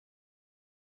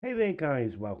Hey there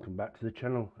guys, welcome back to the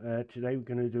channel. Today we're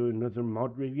going to do another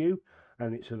mod review,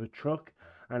 and it's of a truck,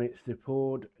 and it's the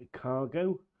Ford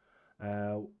Cargo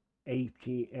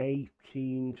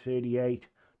 1838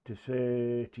 to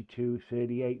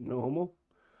 3238 normal.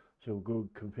 So good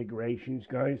configurations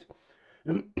guys.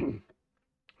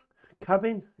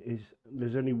 Cabin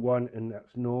there's only one, and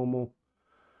that's normal.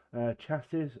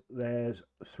 Chassis there's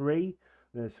three.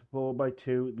 There's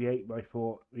 4x2, the 8x4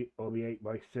 or the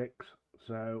 8x6.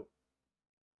 So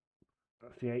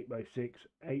that's the 8x6,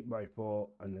 8x4,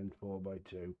 and then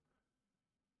 4x2.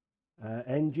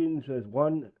 Engines, there's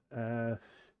one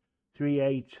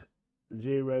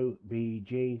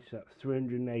 380BG, so that's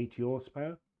 380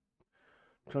 horsepower.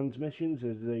 Transmissions,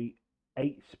 there's the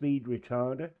 8-speed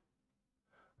retarder,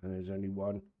 and there's only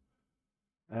one.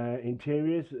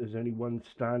 Interiors, there's only one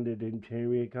standard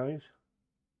interior, guys.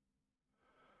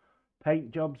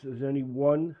 Paint jobs, there's only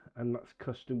one, and that's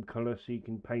custom colour, so you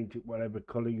can paint it whatever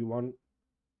colour you want.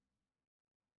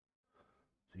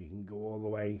 So you can go all the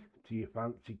way to your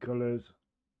fancy colours.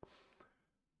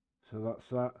 So that's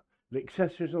that. The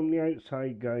accessories on the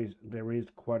outside, guys, there is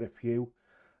quite a few.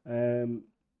 Some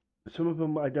of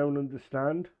them I don't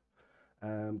understand,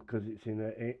 because it's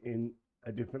in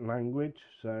a different language,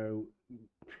 so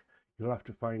you'll have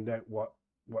to find out what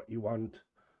you want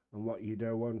and what you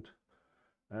don't want.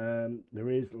 There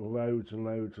is loads and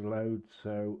loads and loads,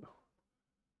 so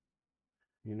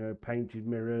you know, painted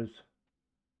mirrors,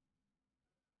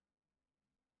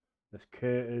 there's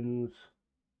curtains,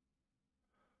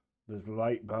 there's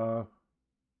light bar,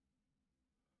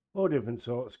 all different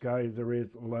sorts guys. There is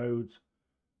loads.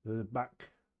 There's a back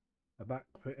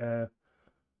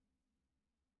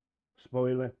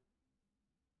spoiler.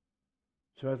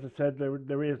 So as I said,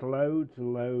 there is loads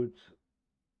and loads.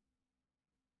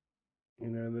 You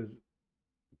know, there's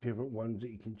different ones that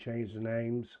you can change the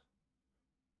names.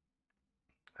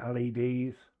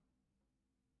 LEDs.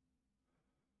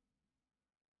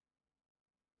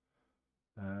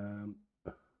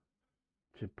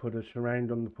 To put a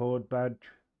surround on the Ford badge.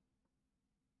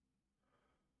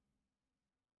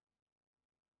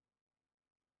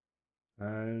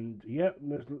 And yeah,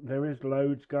 there is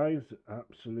loads guys,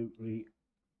 absolutely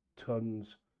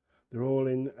tons. They're all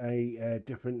in a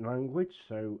different language,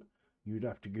 so you'd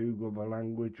have to Google the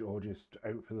language or just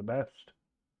out for the best.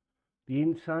 The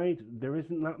inside, there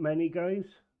isn't that many guys.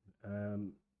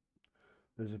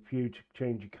 There's a few to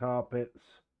change your carpets,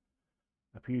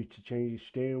 a few to change your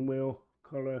steering wheel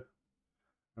colour,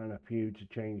 and a few to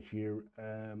change your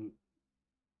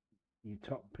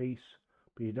top piece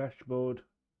for your dashboard.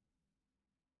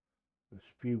 There's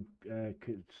a few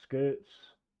skirts,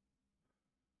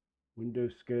 window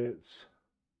skirts.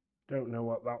 Don't know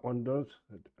what that one does.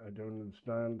 I don't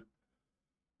understand.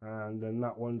 And then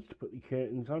that one's to put the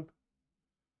curtains on.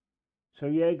 So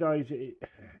yeah, guys,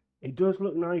 it does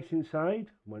look nice inside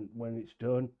when it's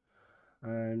done.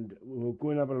 And we'll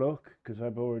go and have a look because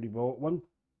I've already bought one.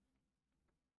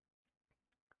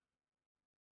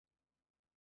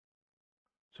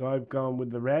 So I've gone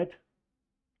with the red.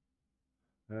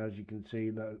 As you can see,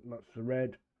 that's the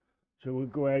red. So we'll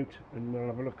go out and we'll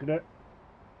have a look at it.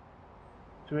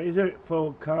 So it is a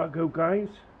Ford Cargo, guys.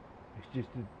 It's just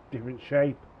a different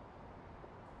shape.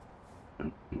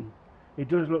 It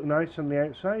does look nice on the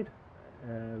outside.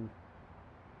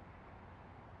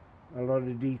 A lot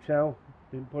of detail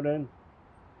been put in.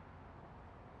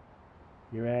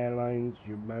 Your airlines,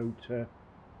 your motor.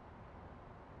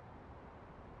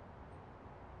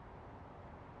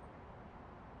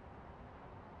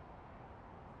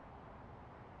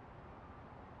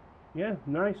 Yeah,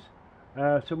 nice.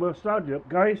 So we'll start it up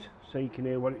guys, so you can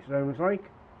hear what it sounds like.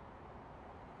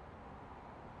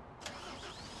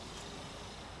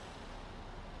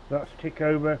 That's tick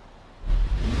over.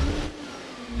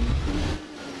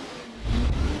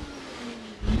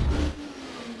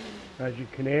 As you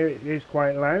can hear, it is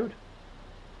quite loud.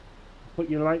 Put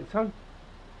your lights on.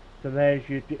 So there's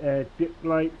your dip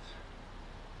lights,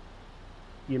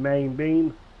 your main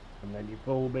beam, and then your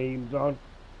full beams on.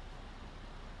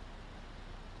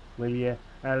 With your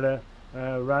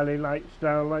rally light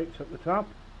style lights at the top.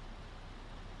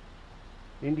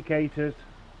 Indicators.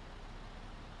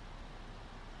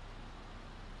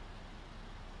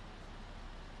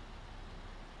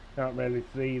 Can't really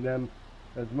see them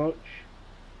as much.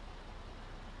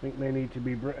 I think they need to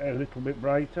be a little bit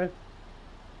brighter.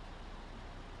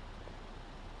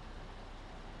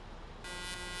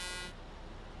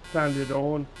 Standard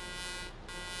on,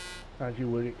 as you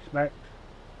would expect.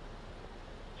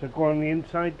 So go on the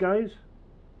inside guys.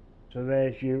 So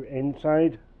there's your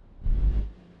inside.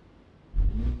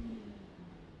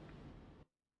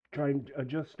 try and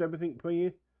adjust everything for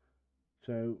you.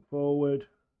 So forward,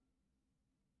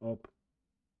 up,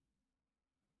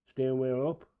 steering wheel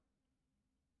up,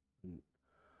 and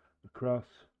across.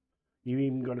 You've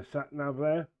even got a sat nav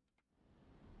there,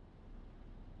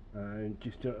 and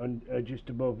just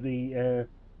above the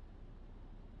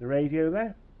radio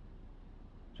there.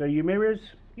 So your mirrors,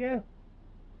 yeah,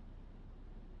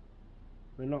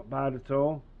 they're not bad at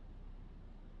all.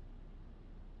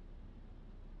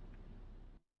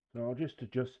 So I'll just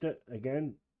adjust it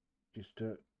again,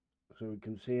 so we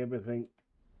can see everything.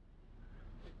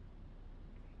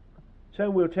 So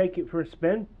we'll take it for a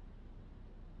spin,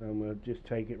 and we'll just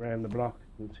take it round the block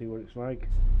and see what it's like.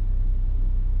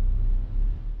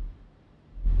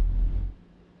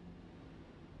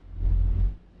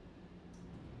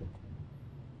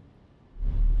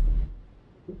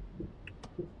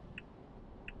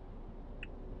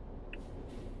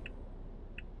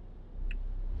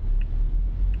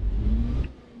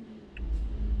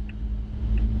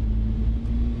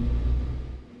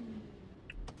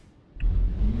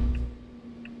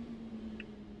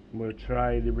 We'll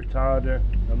try the retarder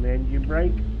on the engine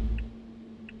brake.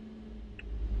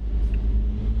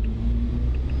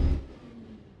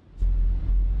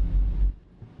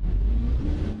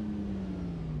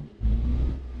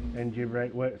 Engine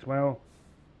brake works well.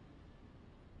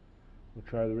 We'll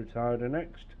try the retarder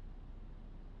next.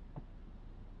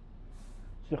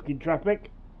 Stuck in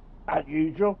traffic, as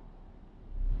usual.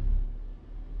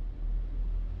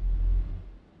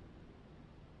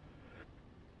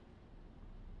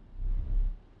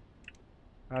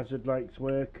 Hazard lights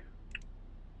work.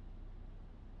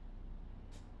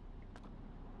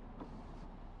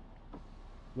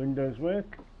 Windows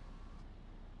work.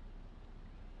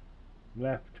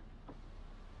 Left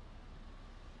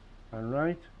and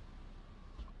right.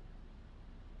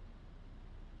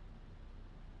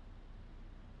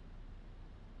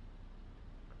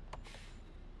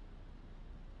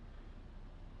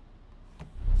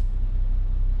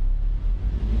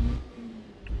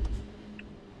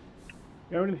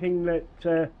 The only thing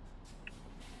that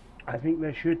I think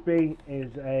there should be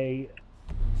is a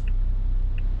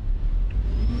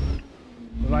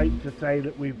light to say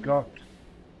that we've got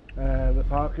the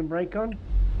parking brake on.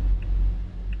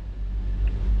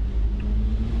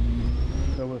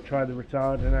 So we'll try the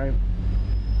retarder now.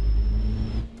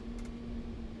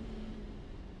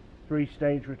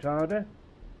 3-stage retarder.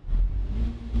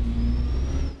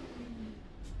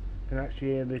 Can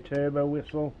actually hear the turbo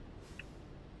whistle.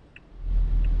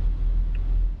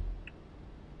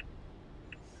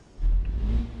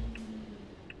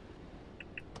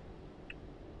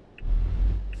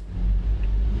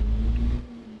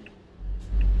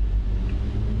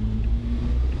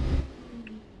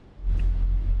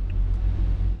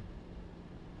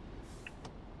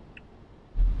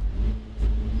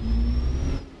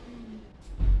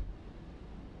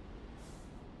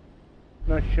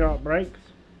 Nice sharp brakes,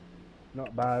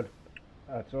 not bad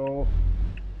at all.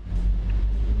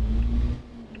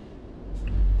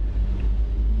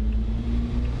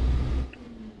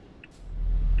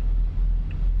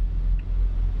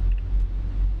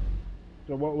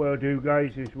 So what we'll do,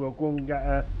 guys, is we'll go and get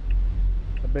a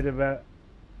bit of a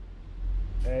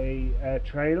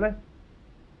trailer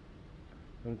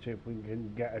and see if we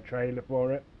can get a trailer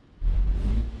for it.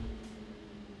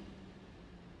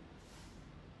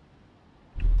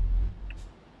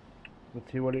 Let's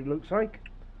see what it looks like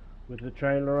with the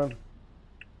trailer on.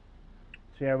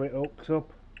 See how it hooks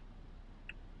up.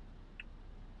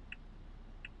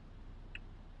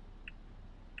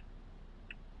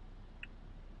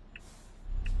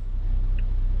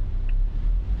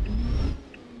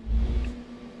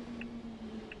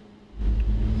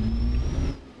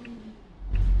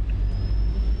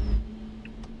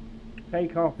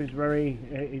 Takeoff is very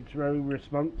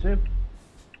responsive.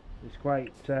 It's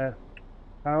quite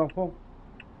powerful.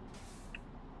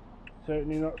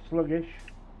 Certainly not sluggish.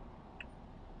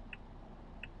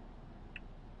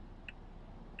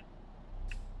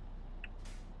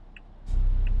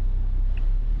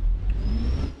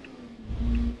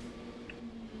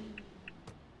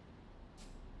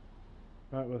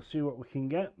 Right, we'll see what we can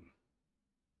get.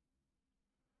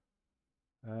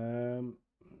 Let's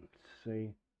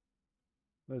see.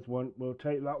 There's one. We'll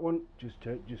take that one just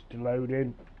to load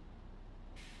in.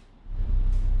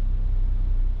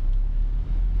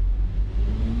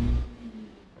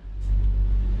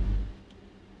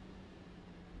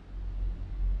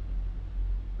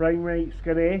 Frame rate's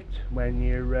gonna hit when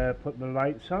you put the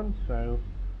lights on, so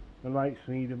the lights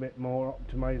need a bit more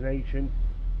optimization.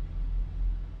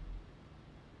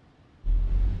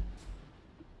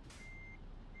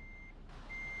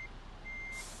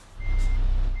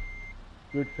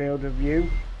 good field of view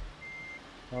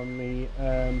on the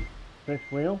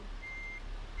fifth wheel,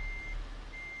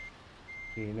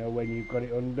 so you know when you've got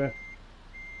it under.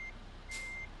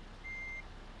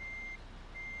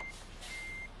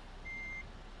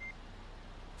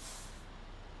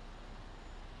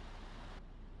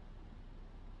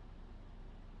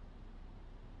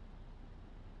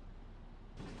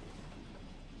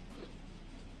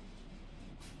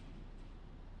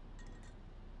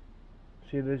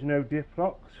 See, there's no diff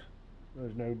locks.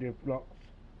 There's no diff locks.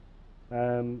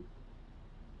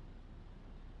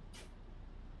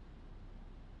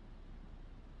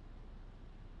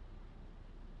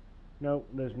 No,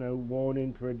 there's no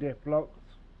warning for a diff locks.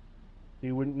 So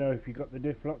you wouldn't know if you got the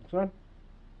diff locks on.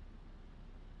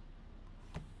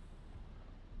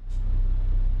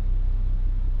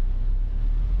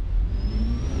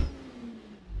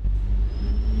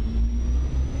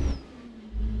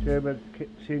 Turbo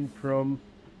kicks in from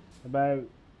about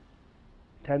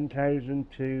 10,000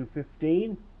 to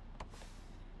 15.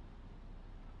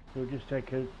 We'll just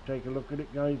take a look at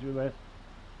it, guys, with a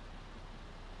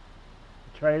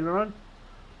trailer on.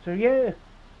 So yeah,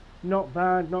 not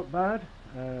bad, not bad.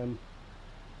 A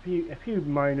few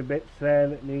minor bits there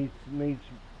that needs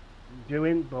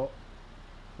doing, but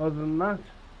other than that,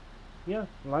 yeah,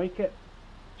 like it.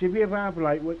 So if you ever have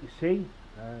like what you see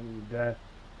and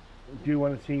do you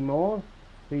want to see more,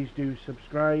 please do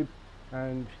subscribe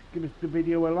and give us the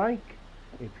video a like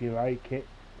if you like it.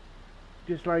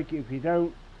 Dislike it if you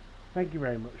don't. Thank you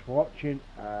very much for watching,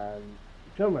 and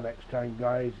until the next time,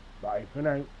 guys, bye for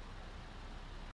now.